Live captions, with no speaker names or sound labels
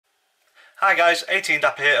Hi guys, 18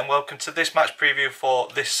 Dapper here and welcome to this match preview for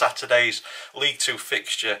this Saturday's League 2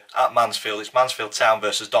 fixture at Mansfield. It's Mansfield Town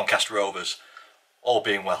versus Doncaster Rovers. All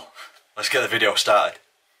being well. Let's get the video started.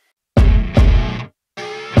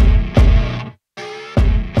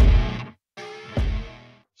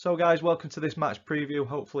 So guys, welcome to this match preview.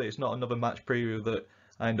 Hopefully it's not another match preview that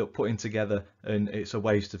I end up putting together and it's a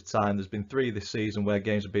waste of time. There's been 3 this season where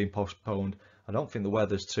games have been postponed. I don't think the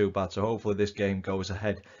weather's too bad, so hopefully this game goes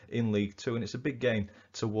ahead in League 2 and it's a big game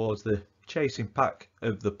towards the chasing pack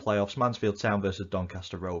of the playoffs, Mansfield Town versus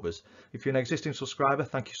Doncaster Rovers. If you're an existing subscriber,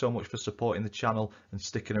 thank you so much for supporting the channel and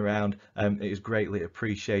sticking around. It is greatly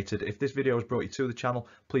appreciated. If this video has brought you to the channel,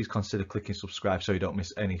 please consider clicking subscribe so you don't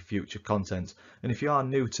miss any future content. And if you are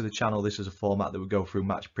new to the channel, this is a format that we go through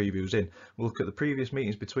match previews in. We'll look at the previous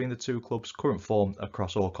meetings between the two clubs, current form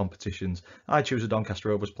across all competitions. I choose a Doncaster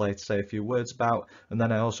Rovers player to say a few words about, and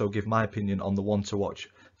then I also give my opinion on the one to watch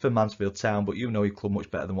for Mansfield Town, but you know your club much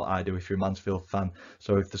better than what I do if you're a Mansfield fan.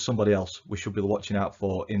 So if there's somebody else we should be watching out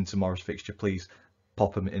for in tomorrow's fixture, please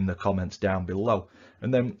pop them in the comments down below.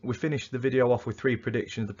 And then we finish the video off with 3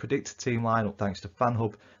 predictions. The predicted team lineup thanks to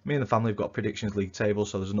FanHub. Me and the family have got a predictions league table,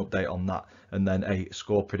 so there's an update on that, and then a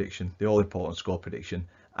score prediction, the all important score prediction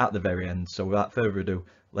at the very end. So without further ado,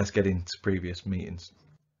 let's get into previous meetings.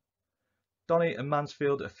 Donny and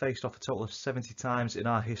Mansfield have faced off a total of 70 times in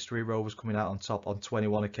our history, Rovers coming out on top on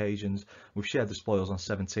 21 occasions. We've shared the spoils on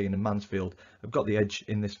 17, and Mansfield have got the edge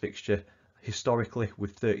in this fixture historically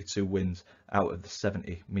with 32 wins out of the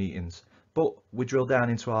 70 meetings. But we drill down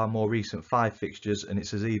into our more recent 5 fixtures and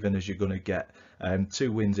it's as even as you're going to get.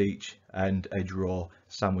 2 wins each and a draw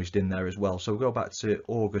sandwiched in there as well. So we'll go back to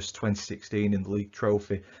August 2016 in the league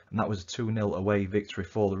trophy, and that was a 2-0 away victory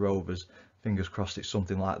for the Rovers. Fingers crossed it's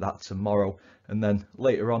something like that tomorrow. And then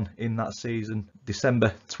later on in that season, December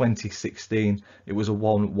 2016, it was a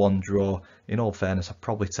 1-1 draw. In all fairness, I'd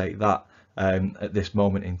probably take that at this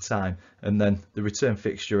moment in time. And then the return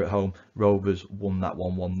fixture at home, Rovers won that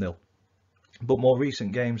 1-0. But more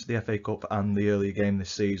recent games, the FA Cup and the earlier game this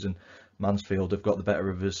season, Mansfield have got the better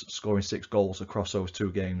of us, scoring 6 goals across those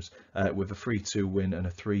 2 games with a 3-2 win and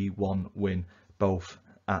a 3-1 win, both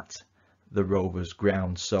at the Rovers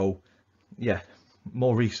ground. So yeah,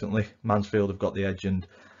 more recently Mansfield have got the edge, and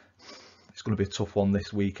it's going to be a tough one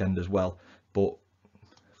this weekend as well, but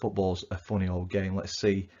football's a funny old game. Let's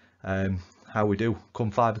see how we do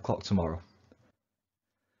come 5 o'clock tomorrow.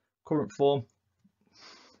 Current form,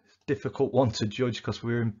 difficult one to judge because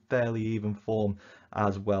we're in fairly even form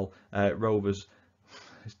as well. Rovers,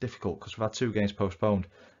 it's difficult because we've had 2 games postponed,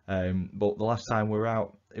 but the last time we were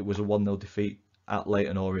out it was a 1-0 defeat at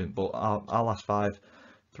Leyton Orient, but our last 5,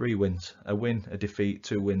 3 wins, a win, a defeat,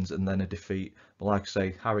 2 wins and then a defeat. But like I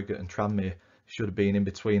say, Harrogate and Tranmere should have been in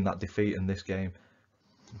between that defeat and this game.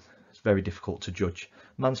 It's very difficult to judge.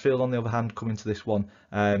 Mansfield on the other hand come into this one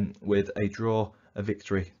with a draw, a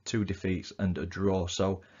victory, 2 defeats and a draw,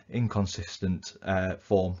 so inconsistent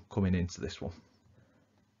form coming into this one.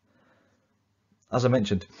 As I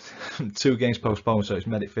mentioned, 2 games postponed, so it's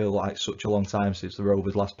made it feel like such a long time since the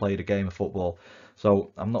Rovers last played a game of football.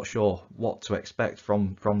 So I'm not sure what to expect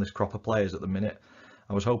from this crop of players at the minute.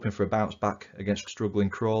 I was hoping for a bounce back against struggling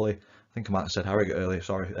Crawley. I think I might have said Harrogate earlier,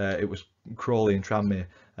 sorry. It was Crawley and Tranmere,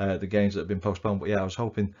 the games that have been postponed. But yeah, I was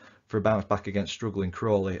hoping for a bounce back against struggling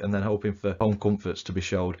Crawley and then hoping for home comforts to be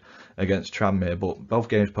showed against Tranmere. But both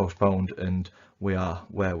games postponed and we are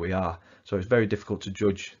where we are. So it's very difficult to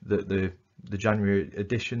judge the January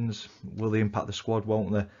additions. Will they impact the squad,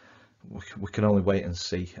 won't they? We can only wait and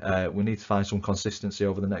see. We need to find some consistency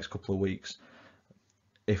over the next couple of weeks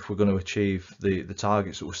if we're going to achieve the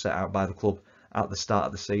targets that were set out by the club at the start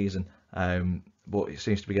of the season, but it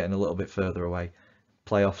seems to be getting a little bit further away.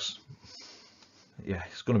 Playoffs, yeah,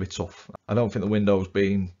 it's going to be tough. I don't think the window's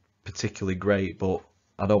been particularly great, but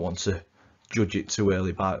I don't want to judge it too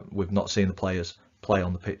early with not seeing the players play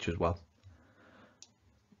on the pitch as well.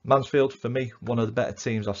 Mansfield, for me, one of the better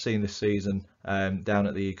teams I've seen this season down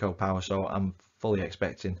at the Eco Power, so I'm fully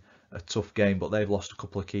expecting a tough game, but they've lost a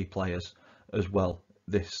couple of key players as well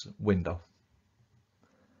this window.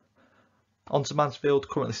 On to Mansfield,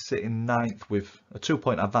 currently sitting 9th with a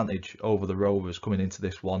 2-point advantage over the Rovers coming into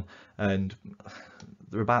this one, and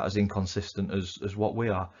they're about as inconsistent as what we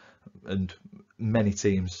are, and many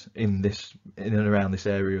teams in and around this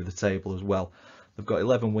area of the table as well. They've got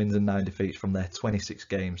 11 wins and 9 defeats from their 26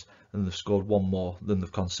 games, and they've scored 1 more than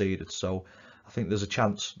they've conceded. So I think there's a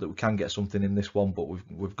chance that we can get something in this one, but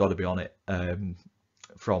we've got to be on it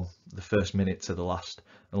from the first minute to the last.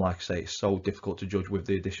 And like I say, it's so difficult to judge with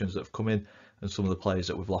the additions that have come in and some of the players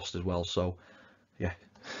that we've lost as well. So yeah,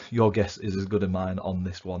 your guess is as good as mine on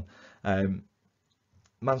this one.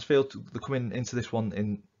 Mansfield, they're coming into this one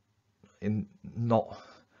in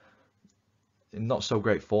not so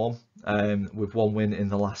great form, with one win in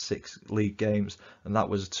the last 6 league games, and that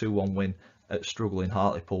was a 2-1 win at struggling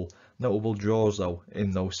Hartlepool. Notable draws though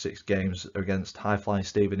in those 6 games against high-flying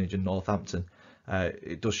Stevenage and Northampton.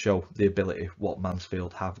 It does show the ability what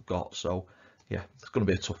Mansfield have got, so yeah, it's going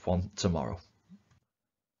to be a tough one tomorrow.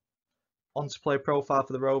 On to player profile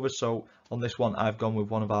for the Rovers. So on this one, I've gone with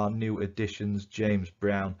one of our new additions, James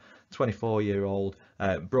Brown, 24-year-old.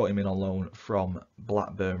 Brought him in on loan from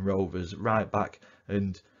Blackburn Rovers, right back,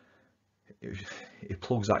 and he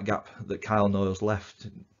plugs that gap that Kyle Noyle's left.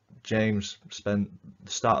 James spent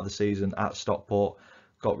the start of the season at Stockport,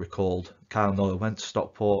 got recalled. Kyle Noyle went to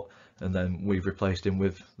Stockport, and then we've replaced him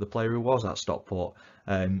with the player who was at Stockport.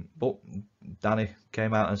 But Danny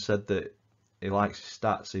came out and said that he likes his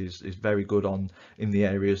stats. He's very good in the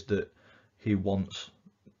areas that he wants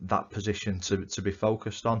that position to be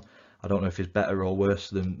focused on. I don't know if he's better or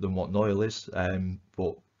worse than what Noyle is,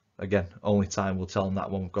 but again, only time will tell on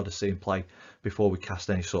that one. We've got to see him play before we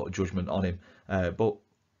cast any sort of judgment on him. But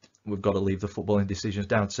we've got to leave the footballing decisions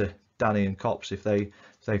down to Danny and Cops. If they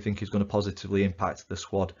think he's going to positively impact the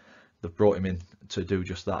squad, they've brought him in to do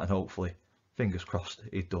just that, and hopefully, fingers crossed,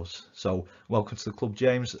 he does. So welcome to the club,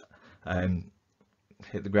 James.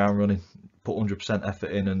 Hit the ground running, put 100%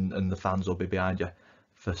 effort in, and the fans will be behind you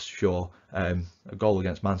for sure. A goal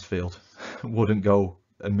against Mansfield wouldn't go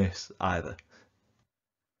amiss either.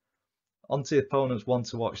 On to the opponents, one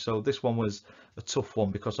to watch. So this one was a tough one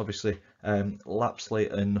because obviously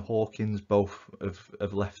Lapsley and Hawkins both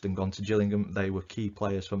have left and gone to Gillingham. They were key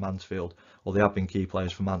players for Mansfield, or they have been key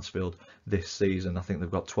players for Mansfield this season. I think they've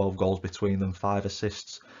got 12 goals between them, 5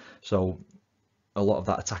 assists. So a lot of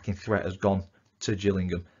that attacking threat has gone to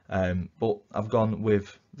Gillingham. But I've gone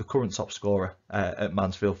with the current top scorer at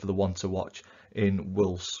Mansfield for the one to watch in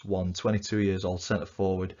Will Swan, 22 years old, centre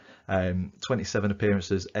forward, 27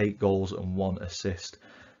 appearances, 8 goals and 1 assist.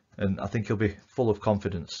 And I think he'll be full of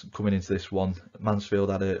confidence coming into this one. Mansfield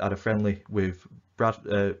had a friendly with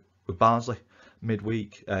Barnsley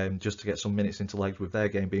midweek, just to get some minutes into legs, with their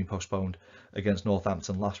game being postponed against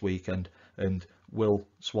Northampton last weekend. And Will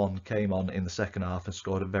Swan came on in the second half and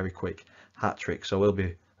scored a very quick hat-trick. So he'll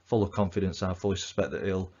be full of confidence, and I fully suspect that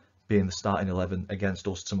he'll be in the starting 11 against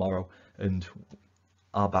us tomorrow. And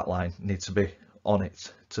our backline needs to be on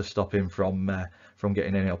it to stop him from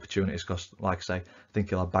getting any opportunities, because like I say, I think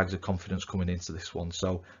he'll have bags of confidence coming into this one.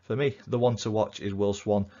 So for me, the one to watch is Will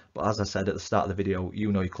Swan. But as I said at the start of the video,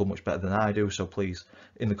 you know your club much better than I do, so please,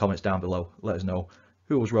 in the comments down below, let us know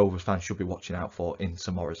who as Rovers fans should be watching out for in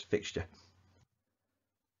tomorrow's fixture.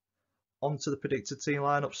 On to the predicted team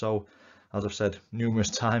lineup. So as I've said numerous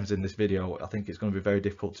times in this video, I think it's going to be very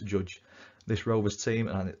difficult to judge this Rovers team,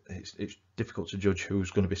 and it's difficult to judge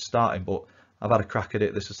who's going to be starting, but I've had a crack at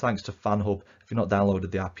it. This is thanks to FanHub. If you've not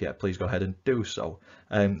downloaded the app yet, please go ahead and do so.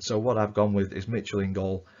 So what I've gone with is Mitchell in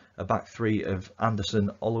goal, a back three of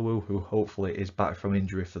Anderson, Oluwu, who hopefully is back from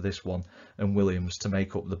injury for this one, and Williams to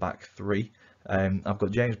make up the back three. I've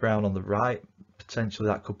got James Brown on the right, potentially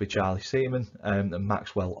that could be Charlie Seaman, and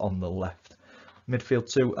Maxwell on the left.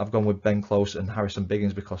 Midfield two, I've gone with Ben Close and Harrison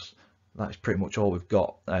Biggins because that's pretty much all we've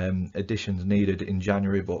got. Additions needed in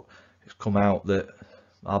January, but it's come out that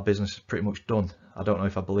our business is pretty much done. I don't know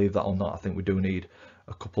if I believe that or not. I think we do need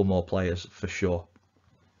a couple more players for sure.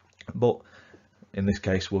 But in this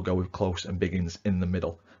case, we'll go with Close and Biggins in the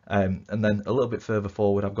middle. And then a little bit further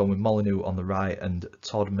forward, I've gone with Molyneux on the right and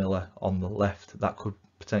Todd Miller on the left. That could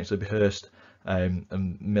potentially be Hurst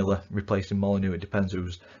and Miller replacing Molyneux. It depends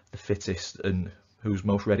who's the fittest and who's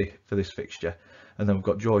most ready for this fixture. And then we've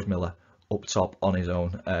got George Miller up top on his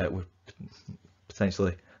own, with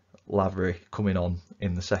potentially Lavery coming on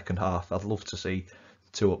in the second half. I'd love to see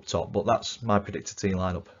 2 up top, but that's my predicted team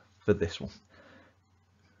lineup for this one.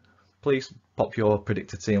 Please pop your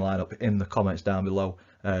predicted team lineup in the comments down below,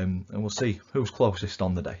 and we'll see who's closest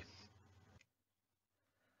on the day.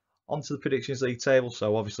 Onto the Predictions League table.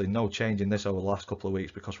 So obviously no change in this over the last couple of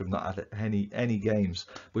weeks because we've not had any games.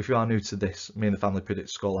 But if you are new to this, me and the family predict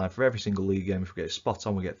scoreline for every single league game. If we get it spot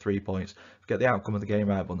on, we get 3 points. If we get the outcome of the game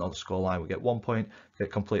right but not the scoreline, we get 1 point. If we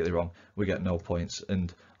get it completely wrong, we get no points.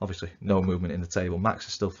 And obviously no movement in the table. Max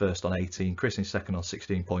is still first on 18, Chris in second on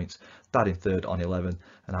 16 points, Dad in third on 11,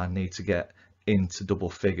 and I need to get into double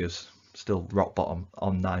figures, still rock bottom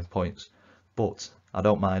on 9 points. But I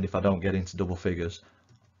don't mind if I don't get into double figures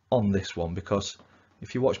on this one, because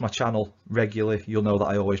if you watch my channel regularly, you'll know that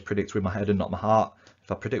I always predict with my head and not my heart.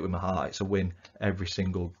 If I predict with my heart, it's a win every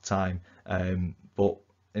single time. But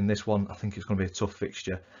in this one. I think it's going to be a tough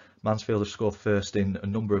fixture. Mansfield have scored first in a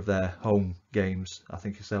number of their home games. I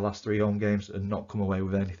think it's their last 3 home games and not come away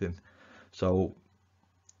with anything. So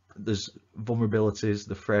there's vulnerabilities,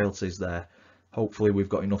 the frailties there. Hopefully we've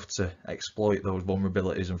got enough to exploit those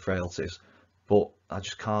vulnerabilities and frailties. But I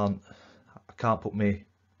just can't put my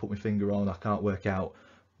finger on. I can't work out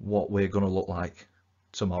what we're going to look like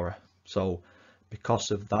tomorrow. So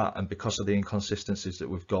because of that, and because of the inconsistencies that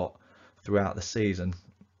we've got throughout the season,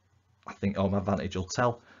 I think home advantage will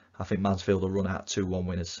tell. I think Mansfield will run out 2-1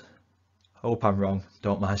 winners. Hope I'm wrong.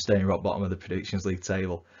 Don't mind staying rock bottom of the predictions league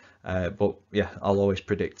table. But yeah, I'll always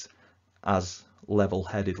predict as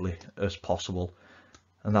level-headedly as possible,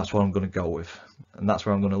 and that's what I'm going to go with, and that's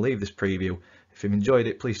where I'm going to leave this preview. If you've enjoyed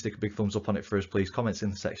it, please stick a big thumbs up on it for us, please. Comments in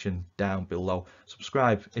the section down below.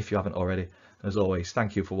 Subscribe if you haven't already. As always,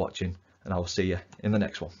 thank you for watching, and I will see you in the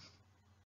next one.